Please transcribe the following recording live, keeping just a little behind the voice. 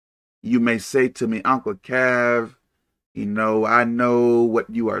You may say to me, Uncle Kev, I know what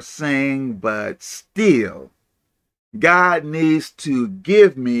you are saying, but still, God needs to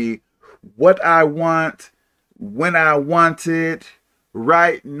give me what I want, when I want it,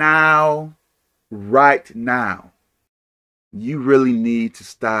 right now, right now. You really need to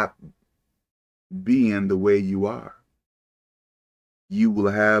stop being the way you are. You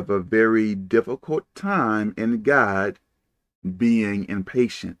will have a very difficult time in God being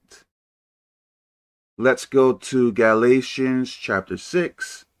impatient. Let's go to Galatians chapter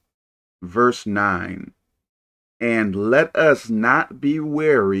 6, verse 9. And let us not be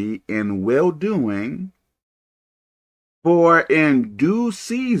weary in well-doing, for in due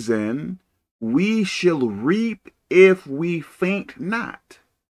season we shall reap if we faint not.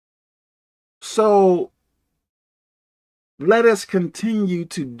 So let us continue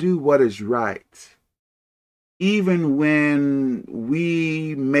to do what is right, even when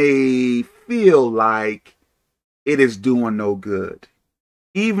we may feel like it is doing no good,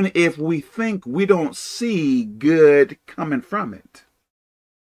 even if we think we don't see good coming from it.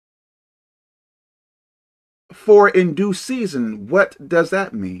 For in due season, what does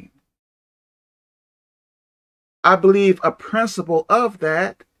that mean? I believe a principle of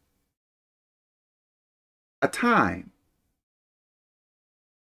that, a time.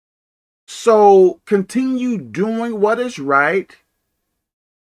 So continue doing what is right,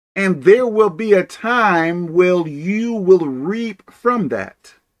 and there will be a time where you will reap from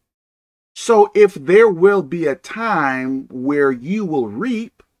that. So if there will be a time where you will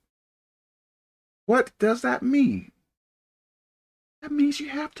reap, what does that mean? That means you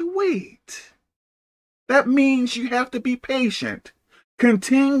have to wait. That means you have to be patient.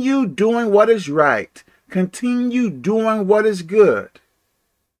 Continue doing what is right. Continue doing what is good.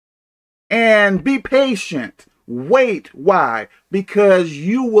 And be patient. Wait. Why? Because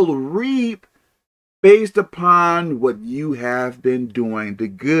you will reap based upon what you have been doing, the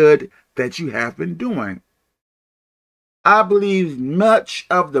good that you have been doing. I believe much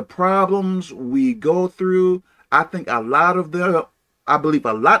of the problems we go through, I believe a lot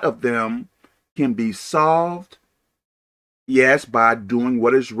of them can be solved, yes, by doing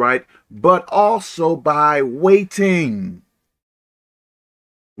what is right, but also by waiting.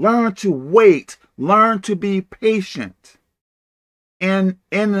 Learn to wait. Learn to be patient. And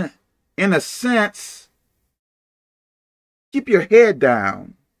in a sense, keep your head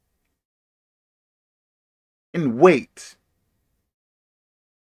down and wait.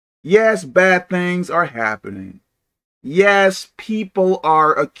 Yes, bad things are happening. Yes, people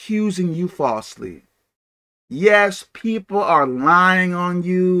are accusing you falsely. Yes, people are lying on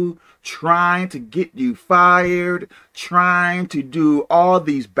you, trying to get you fired, trying to do all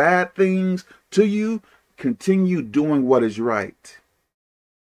these bad things to you. Continue doing what is right.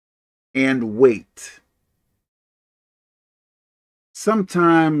 And wait.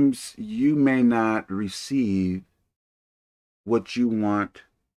 Sometimes you may not receive what you want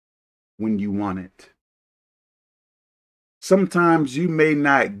when you want it. Sometimes you may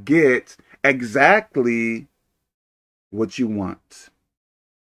not get exactly what you want.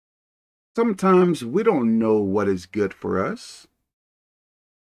 Sometimes we don't know what is good for us.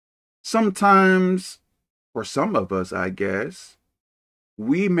 Sometimes, for some of us, I guess,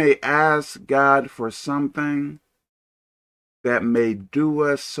 we may ask God for something that may do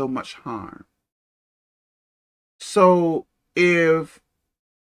us so much harm. So if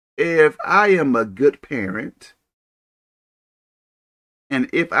I am a good parent, and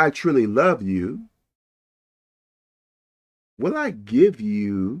if I truly love you, will I give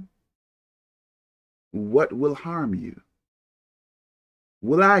you what will harm you?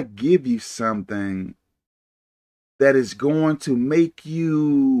 Will I give you something that is going to make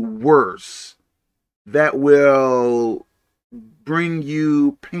you worse, that will bring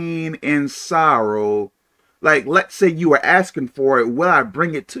you pain and sorrow? Like, let's say you are asking for it, will I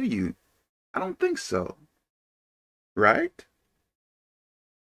bring it to you? I don't think so. Right?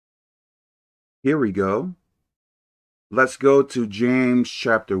 Here we go. Let's go to James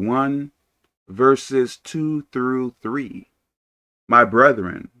chapter 1, verses 2 through 3. My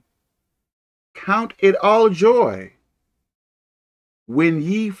brethren, count it all joy when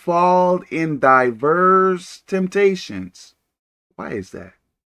ye fall in diverse temptations. Why is that?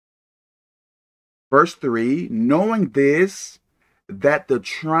 Verse 3, knowing this, that the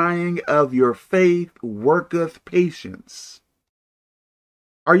trying of your faith worketh patience.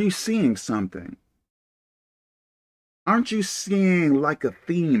 Are you seeing something? Aren't you seeing like a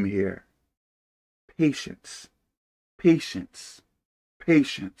theme here? Patience, patience,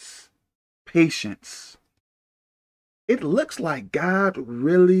 patience, patience. it looks like God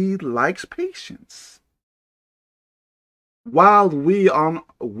really likes patience. While we are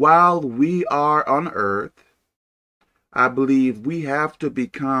on earth, I believe we have to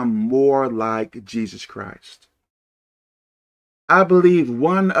become more like Jesus Christ. I believe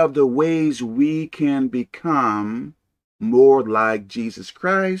one of the ways we can become more like Jesus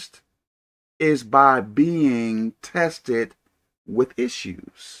Christ is by being tested with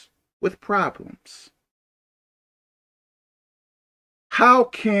issues, with problems. How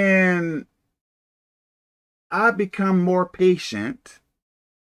can I become more patient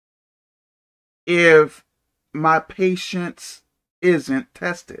if my patience isn't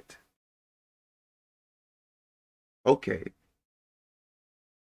tested? Okay.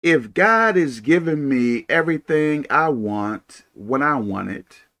 If God is giving me everything I want when I want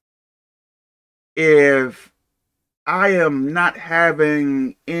it, if I am not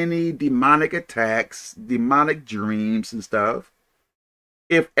having any demonic attacks, demonic dreams and stuff,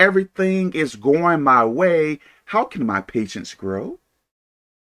 if everything is going my way, how can my patience grow?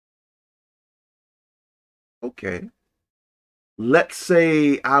 Okay. Let's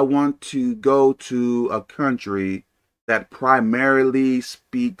say I want to go to a country that primarily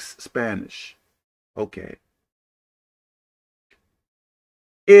speaks Spanish. Okay.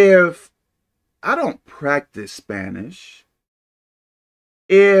 If I don't practice Spanish,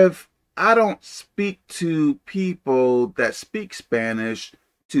 if I don't speak to people that speak Spanish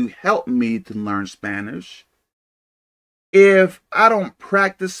to help me to learn Spanish, if I don't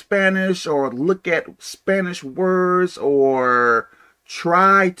practice Spanish or look at Spanish words or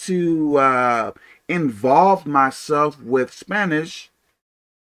try to involve myself with Spanish,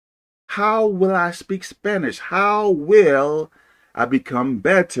 how will I speak Spanish? How will I become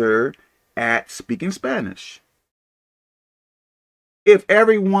better at speaking Spanish? If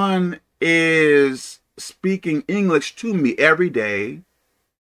everyone is speaking English to me every day,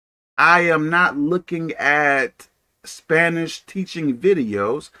 I am not looking at Spanish teaching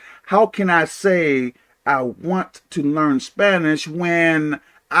videos. How can I say I want to learn Spanish when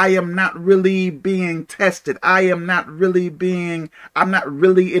I am not really being tested? I'm not really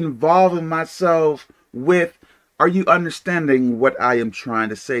involving myself with, are you understanding what I am trying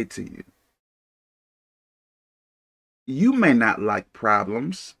to say to you? You may not like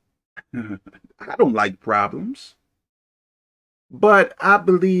problems. I don't like problems. But I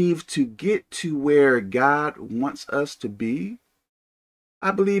believe to get to where God wants us to be,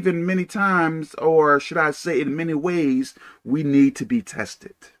 I believe in many times, or should I say in many ways, we need to be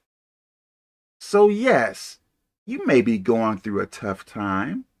tested. So yes, you may be going through a tough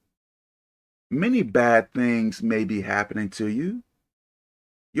time. Many bad things may be happening to you.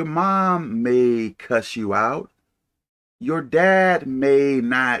 Your mom may cuss you out. Your dad may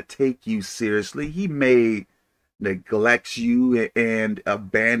not take you seriously. He may neglect you and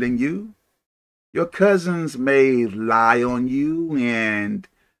abandon you. Your cousins may lie on you and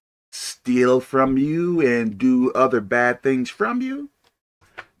steal from you and do other bad things from you.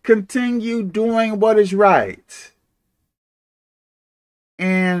 Continue doing what is right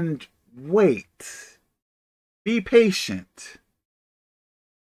and wait. Be patient.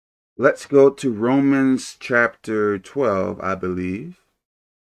 Let's go to Romans chapter 12, I believe,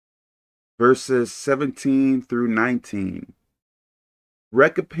 verses 17 through 19.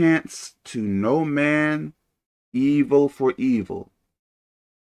 Recompense to no man evil for evil.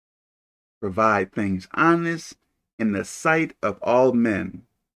 Provide things honest in the sight of all men.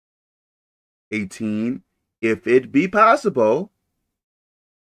 18. If it be possible,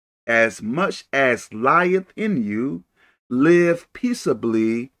 as much as lieth in you, live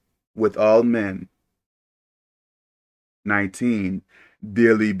peaceably with all men. 19.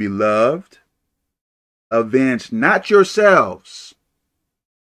 Dearly beloved, avenge not yourselves,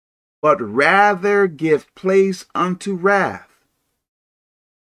 but rather give place unto wrath.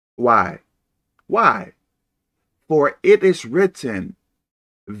 Why? Why? For it is written,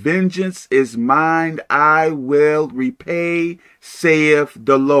 vengeance is mine, I will repay, saith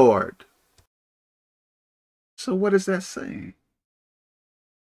the Lord. So what is that saying?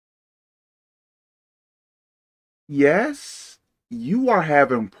 Yes, you are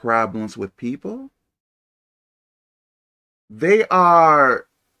having problems with people. They are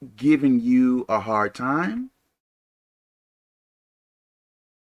giving you a hard time.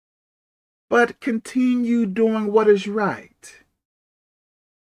 But continue doing what is right.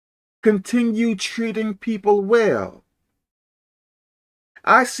 Continue treating people well.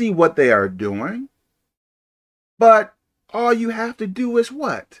 I see what they are doing. But all you have to do is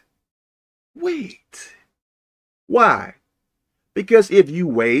what? Wait. Why? Because if you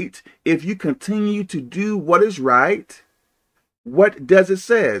wait, if you continue to do what is right, what does it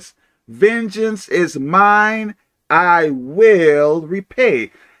says? Vengeance is mine, I will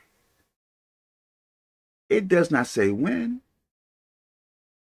repay. It does not say when,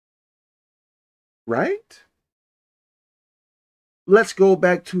 right? Let's go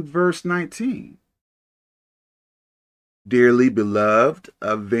back to verse 19. Dearly beloved,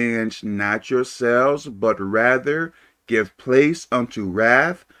 avenge not yourselves, but rather give place unto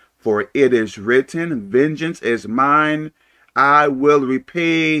wrath, for it is written, vengeance is mine, I will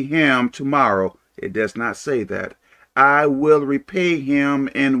repay him tomorrow. It does not say that. I will repay him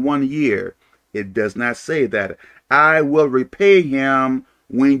in 1 year. It does not say that. I will repay him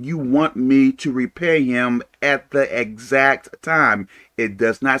when you want me to repay him at the exact time. It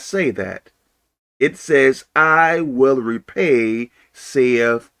does not say that. It says, I will repay,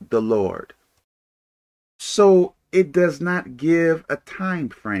 saith the Lord. So it does not give a time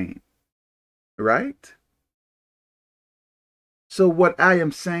frame, right? So what I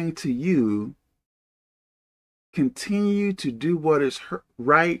am saying to you, continue to do what is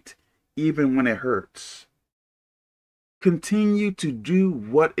right even when it hurts. Continue to do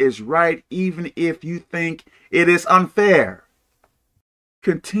what is right even if you think it is unfair.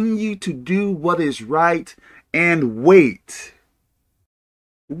 Continue to do what is right and wait.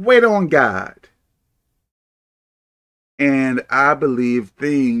 Wait on God. And I believe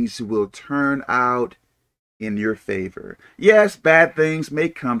things will turn out in your favor. Yes, bad things may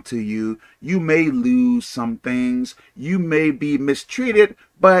come to you. You may lose some things. You may be mistreated,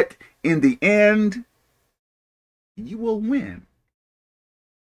 but in the end, you will win.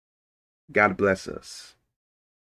 God bless us.